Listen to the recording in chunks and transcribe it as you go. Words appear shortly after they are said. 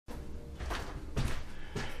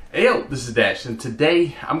Hey yo, this is Dash, and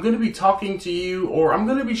today I'm going to be talking to you, or I'm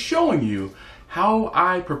going to be showing you how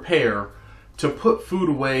I prepare to put food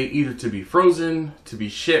away, either to be frozen, to be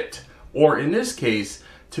shipped, or in this case,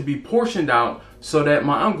 to be portioned out so that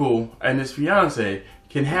my uncle and his fiance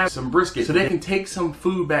can have some brisket, so they can take some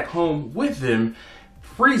food back home with them,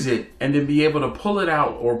 freeze it, and then be able to pull it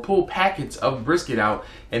out or pull packets of brisket out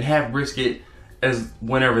and have brisket as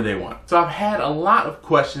whenever they want. So I've had a lot of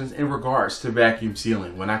questions in regards to vacuum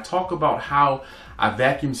sealing. When I talk about how I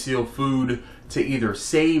vacuum seal food to either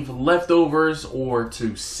save leftovers or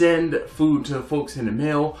to send food to folks in the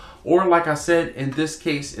mail, or like I said, in this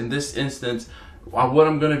case, in this instance, what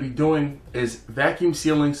I'm going to be doing is vacuum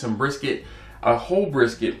sealing some brisket, a whole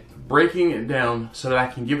brisket, breaking it down so that I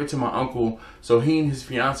can give it to my uncle so he and his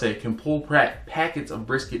fiance can pull packets of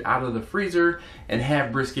brisket out of the freezer and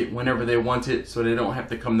have brisket whenever they want it, so they don't have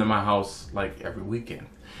to come to my house like every weekend.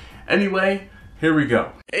 Anyway, here we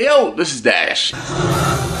go. Hey yo, this is Dash.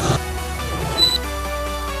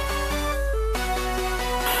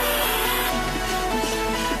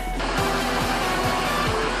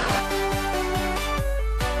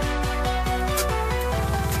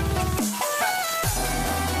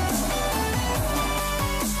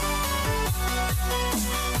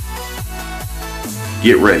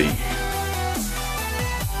 Get ready.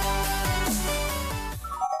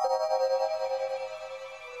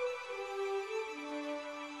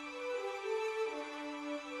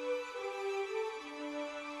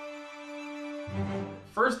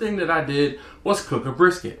 First thing that I did was cook a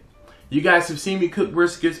brisket. You guys have seen me cook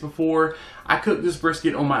briskets before. I cooked this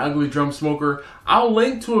brisket on my ugly drum smoker. I'll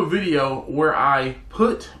link to a video where I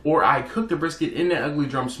cooked the brisket in the ugly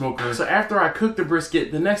drum smoker. So after I cooked the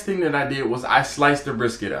brisket, the next thing that I did was I sliced the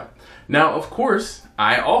brisket up. Now, of course,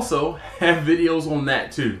 I also have videos on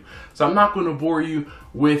that too. So I'm not going to bore you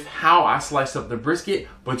with how I sliced up the brisket,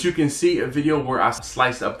 but you can see a video where I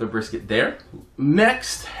sliced up the brisket there.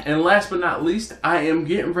 Next, and last but not least, I am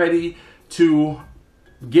getting ready to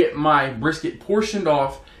get my brisket portioned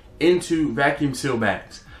off into vacuum seal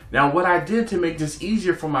bags. Now, what I did to make this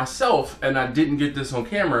easier for myself, and I didn't get this on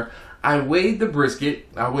camera, I weighed the brisket.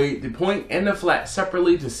 I weighed the point and the flat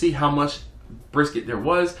separately to see how much brisket there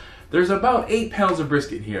was. There's about 8 pounds of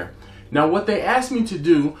brisket here. Now, what they asked me to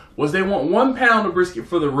do was they want 1 pound of brisket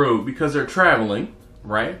for the road because they're traveling,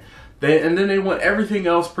 right? And then they want everything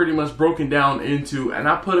else pretty much broken down into, and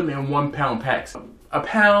I put them in 1 pound packs. A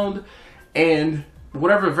pound and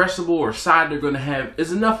whatever vegetable or side they're going to have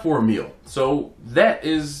is enough for a meal. So that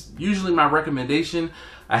is usually my recommendation,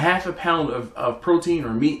 a ½ pound of protein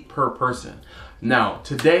or meat per person. Now,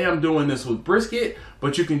 today I'm doing this with brisket,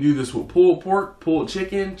 but you can do this with pulled pork, pulled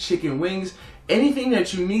chicken, chicken wings, anything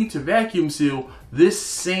that you need to vacuum seal. This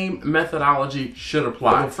same methodology should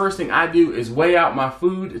apply. The first thing I do is weigh out my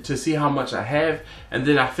food to see how much I have, and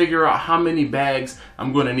then I figure out how many bags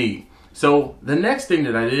I'm going to need. So the next thing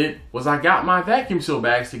that I did was I got my vacuum seal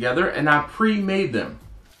bags together and I pre-made them.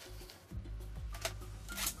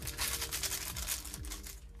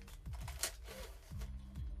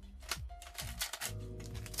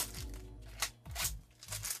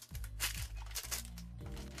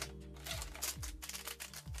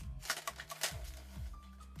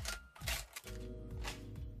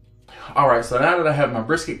 Alright, so now that I have my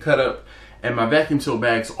brisket cut up and my vacuum seal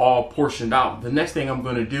bags all portioned out, the next thing I'm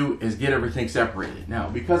going to do is get everything separated. Now,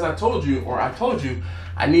 because I told you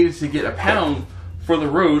I needed to get a pound for the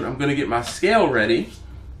road, I'm going to get my scale ready,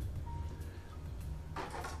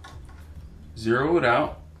 zero it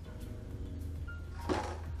out,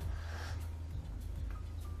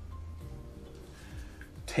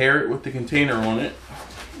 tear it with the container on it,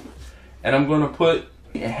 and I'm going to put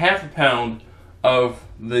a ½ pound of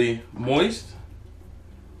the moist.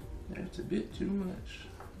 That's a bit too much.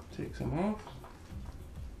 Take some off.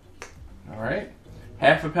 Alright.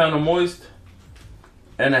 ½ pound of moist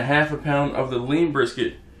and a ½ pound of the lean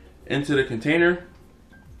brisket into the container.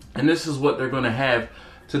 And this is what they're going to have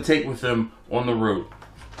to take with them on the road.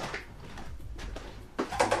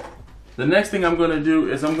 The next thing I'm going to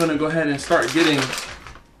do is I'm going to go ahead and start getting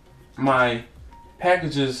my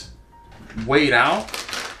packages weighed out.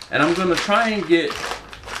 And I'm going to try and get,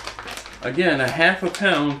 again, a ½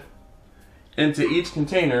 pound into each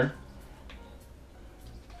container.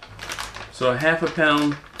 So a ½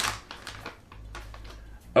 pound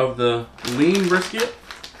of the lean brisket,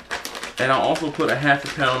 and I'll also put a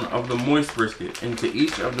 ½ pound of the moist brisket into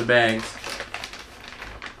each of the bags.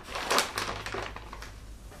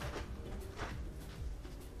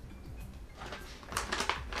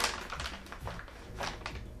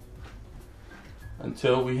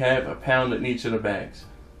 Until we have a pound in each of the bags.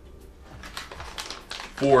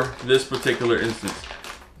 for this particular instance.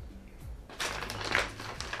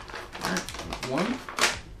 All right, one.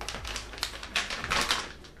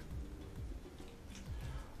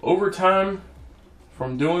 Over time,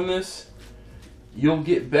 from doing this, you'll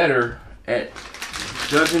get better at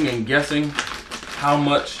judging and guessing how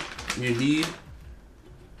much you need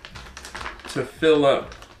to fill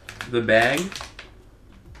up the bag.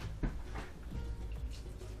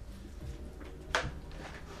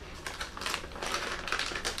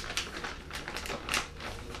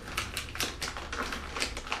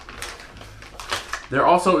 There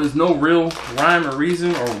also is no real rhyme or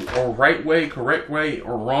reason or right way, correct way,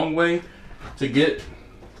 or wrong way to get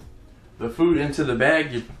the food into the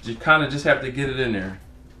bag. You kind of just have to get it in there.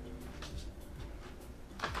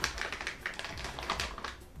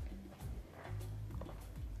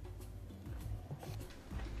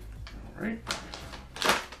 All right.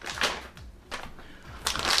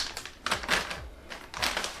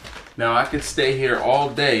 Now I could stay here all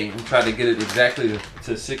day and try to get it exactly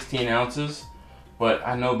to 16 ounces. But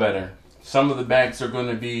I know better. Some of the bags are going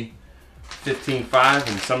to be 15.5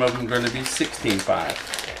 and some of them are going to be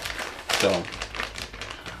 16.5. So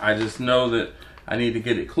I just know that I need to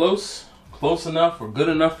get it close enough or good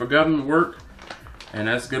enough for government work, and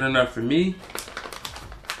that's good enough for me.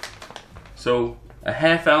 So a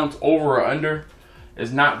 ½ ounce over or under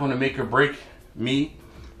is not going to make or break me.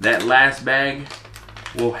 That last bag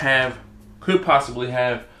could possibly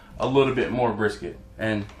have a little bit more brisket,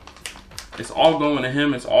 and it's all going to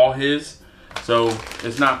him, it's all his, so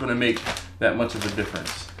it's not going to make that much of a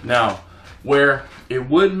difference. Now, where it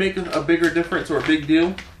would make a bigger difference or a big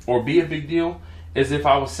deal, or be a big deal, is if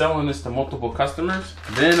I was selling this to multiple customers.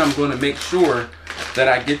 Then I'm going to make sure that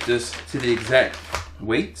I get this to the exact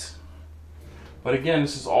weight. But again,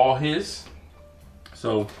 this is all his,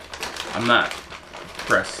 so I'm not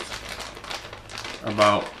pressed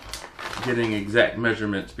about getting exact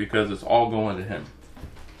measurements because it's all going to him.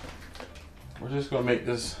 We're just going to make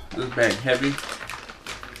this bag heavy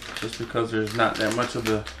just because there's not that much of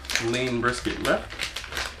the lean brisket left.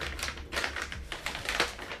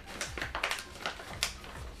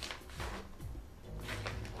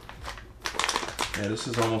 Yeah, this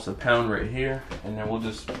is almost a pound right here, and then we'll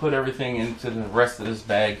just put everything into the rest of this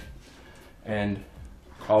bag and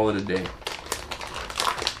call it a day.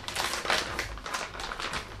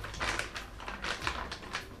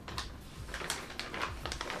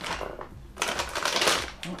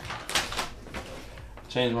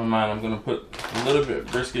 Change my mind. I'm going to put a little bit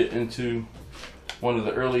of brisket into one of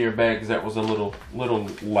the earlier bags that was a little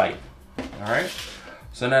light. Alright,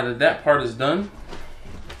 so now that that part is done,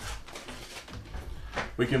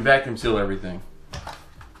 we can vacuum seal everything.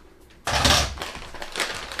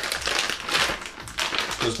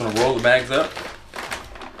 Just going to roll the bags up,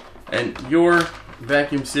 and your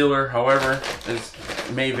vacuum sealer, however,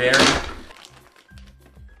 may vary.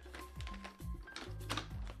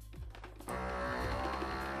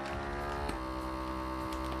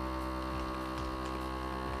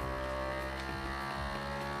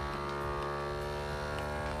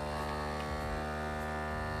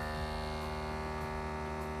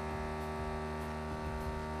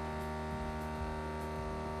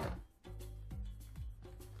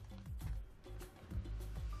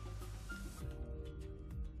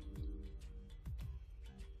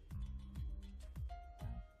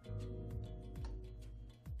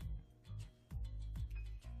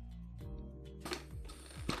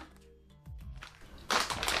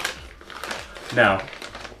 Now,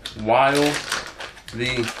 while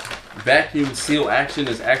the vacuum seal action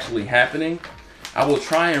is actually happening, I will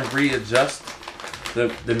try and readjust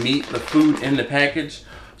the meat, the food in the package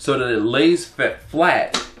so that it lays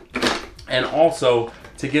flat, and also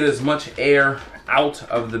to get as much air out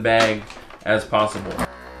of the bag as possible.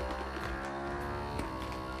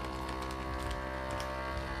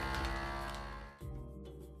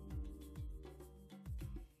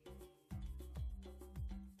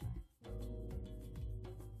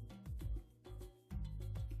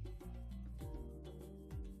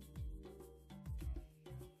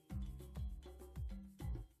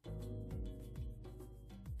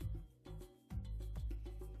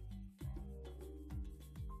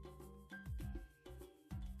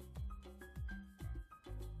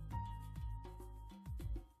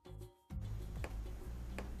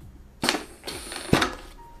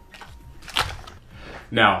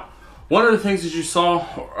 Now, one of the things that you saw,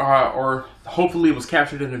 or hopefully was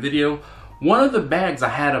captured in the video, one of the bags I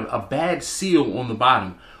had a bad seal on the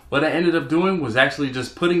bottom. What I ended up doing was actually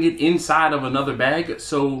just putting it inside of another bag.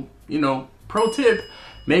 So, you know, pro tip,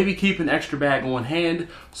 maybe keep an extra bag on hand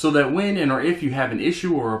so that when and or if you have an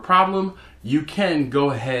issue or a problem, you can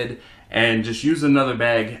go ahead and just use another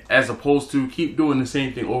bag, as opposed to keep doing the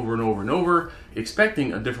same thing over and over and over,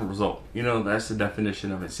 expecting a different result. You know, that's the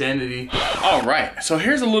definition of insanity. All right, so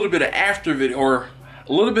here's a little bit of after video, or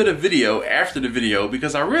a little bit of video after the video,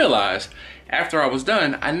 because I realized after I was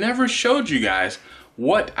done, I never showed you guys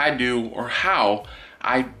what I do or how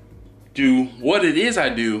I do what it is I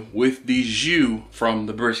do with the jus from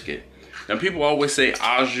the brisket. Now, people always say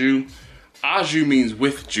au jus. Au jus means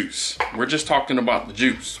with juice. We're just talking about the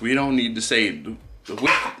juice. We don't need to say the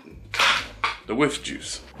with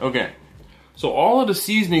juice. Okay, so all of the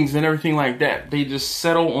seasonings and everything like that, they just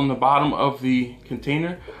settle on the bottom of the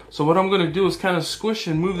container. So what I'm gonna do is kind of squish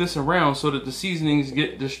and move this around so that the seasonings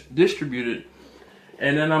get distributed.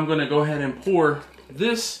 And then I'm gonna go ahead and pour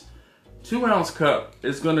this 2-ounce cup.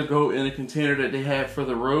 Is gonna go in a container that they have for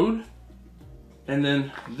the road. And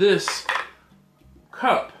then this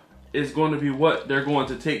cup is going to be what they're going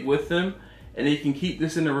to take with them, and they can keep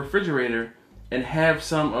this in the refrigerator and have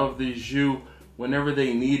some of the jus whenever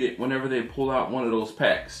they need it, whenever they pull out one of those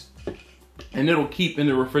packs. And it'll keep in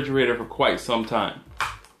the refrigerator for quite some time.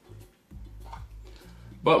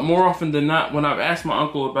 But more often than not, when I've asked my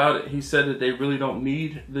uncle about it, he said that they really don't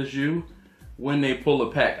need the jus when they pull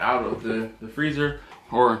a pack out of the freezer,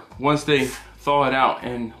 or once they thaw it out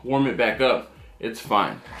and warm it back up, it's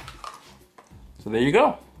fine. So there you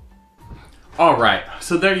go. All right,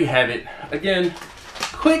 so there you have it. Again,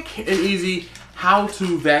 quick and easy how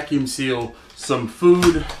to vacuum seal some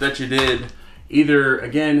food that you did. Either,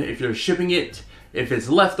 again, if you're shipping it, if it's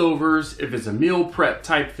leftovers, if it's a meal prep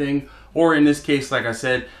type thing, or in this case, like I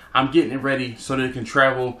said, I'm getting it ready so that it can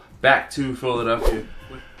travel back to Philadelphia.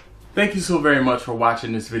 Thank you so very much for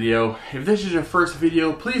watching this video. If this is your first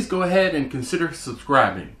video, please go ahead and consider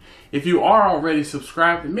subscribing. If you are already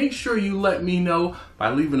subscribed, make sure you let me know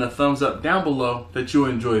by leaving a thumbs up down below that you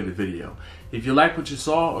enjoyed the video. If you like what you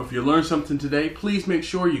saw, or if you learned something today, please make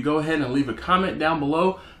sure you go ahead and leave a comment down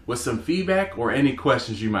below with some feedback or any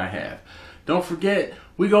questions you might have. Don't forget,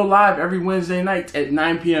 we go live every Wednesday night at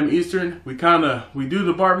 9 p.m. Eastern. We do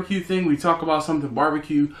the barbecue thing. We talk about something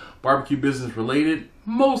barbecue business related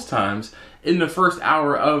most times in the first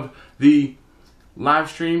hour of the live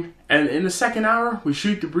stream. And in the second hour, we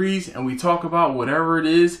shoot the breeze and we talk about whatever it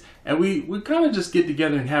is. And we kind of just get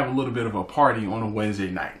together and have a little bit of a party on a Wednesday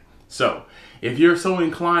night. So if you're so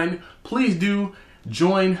inclined, please do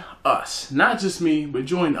join us. Not just me, but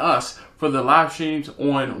join us for the live streams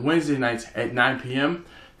on Wednesday nights at 9 p.m.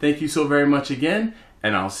 Thank you so very much again,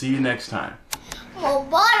 and I'll see you next time. Oh,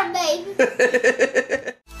 butter, baby.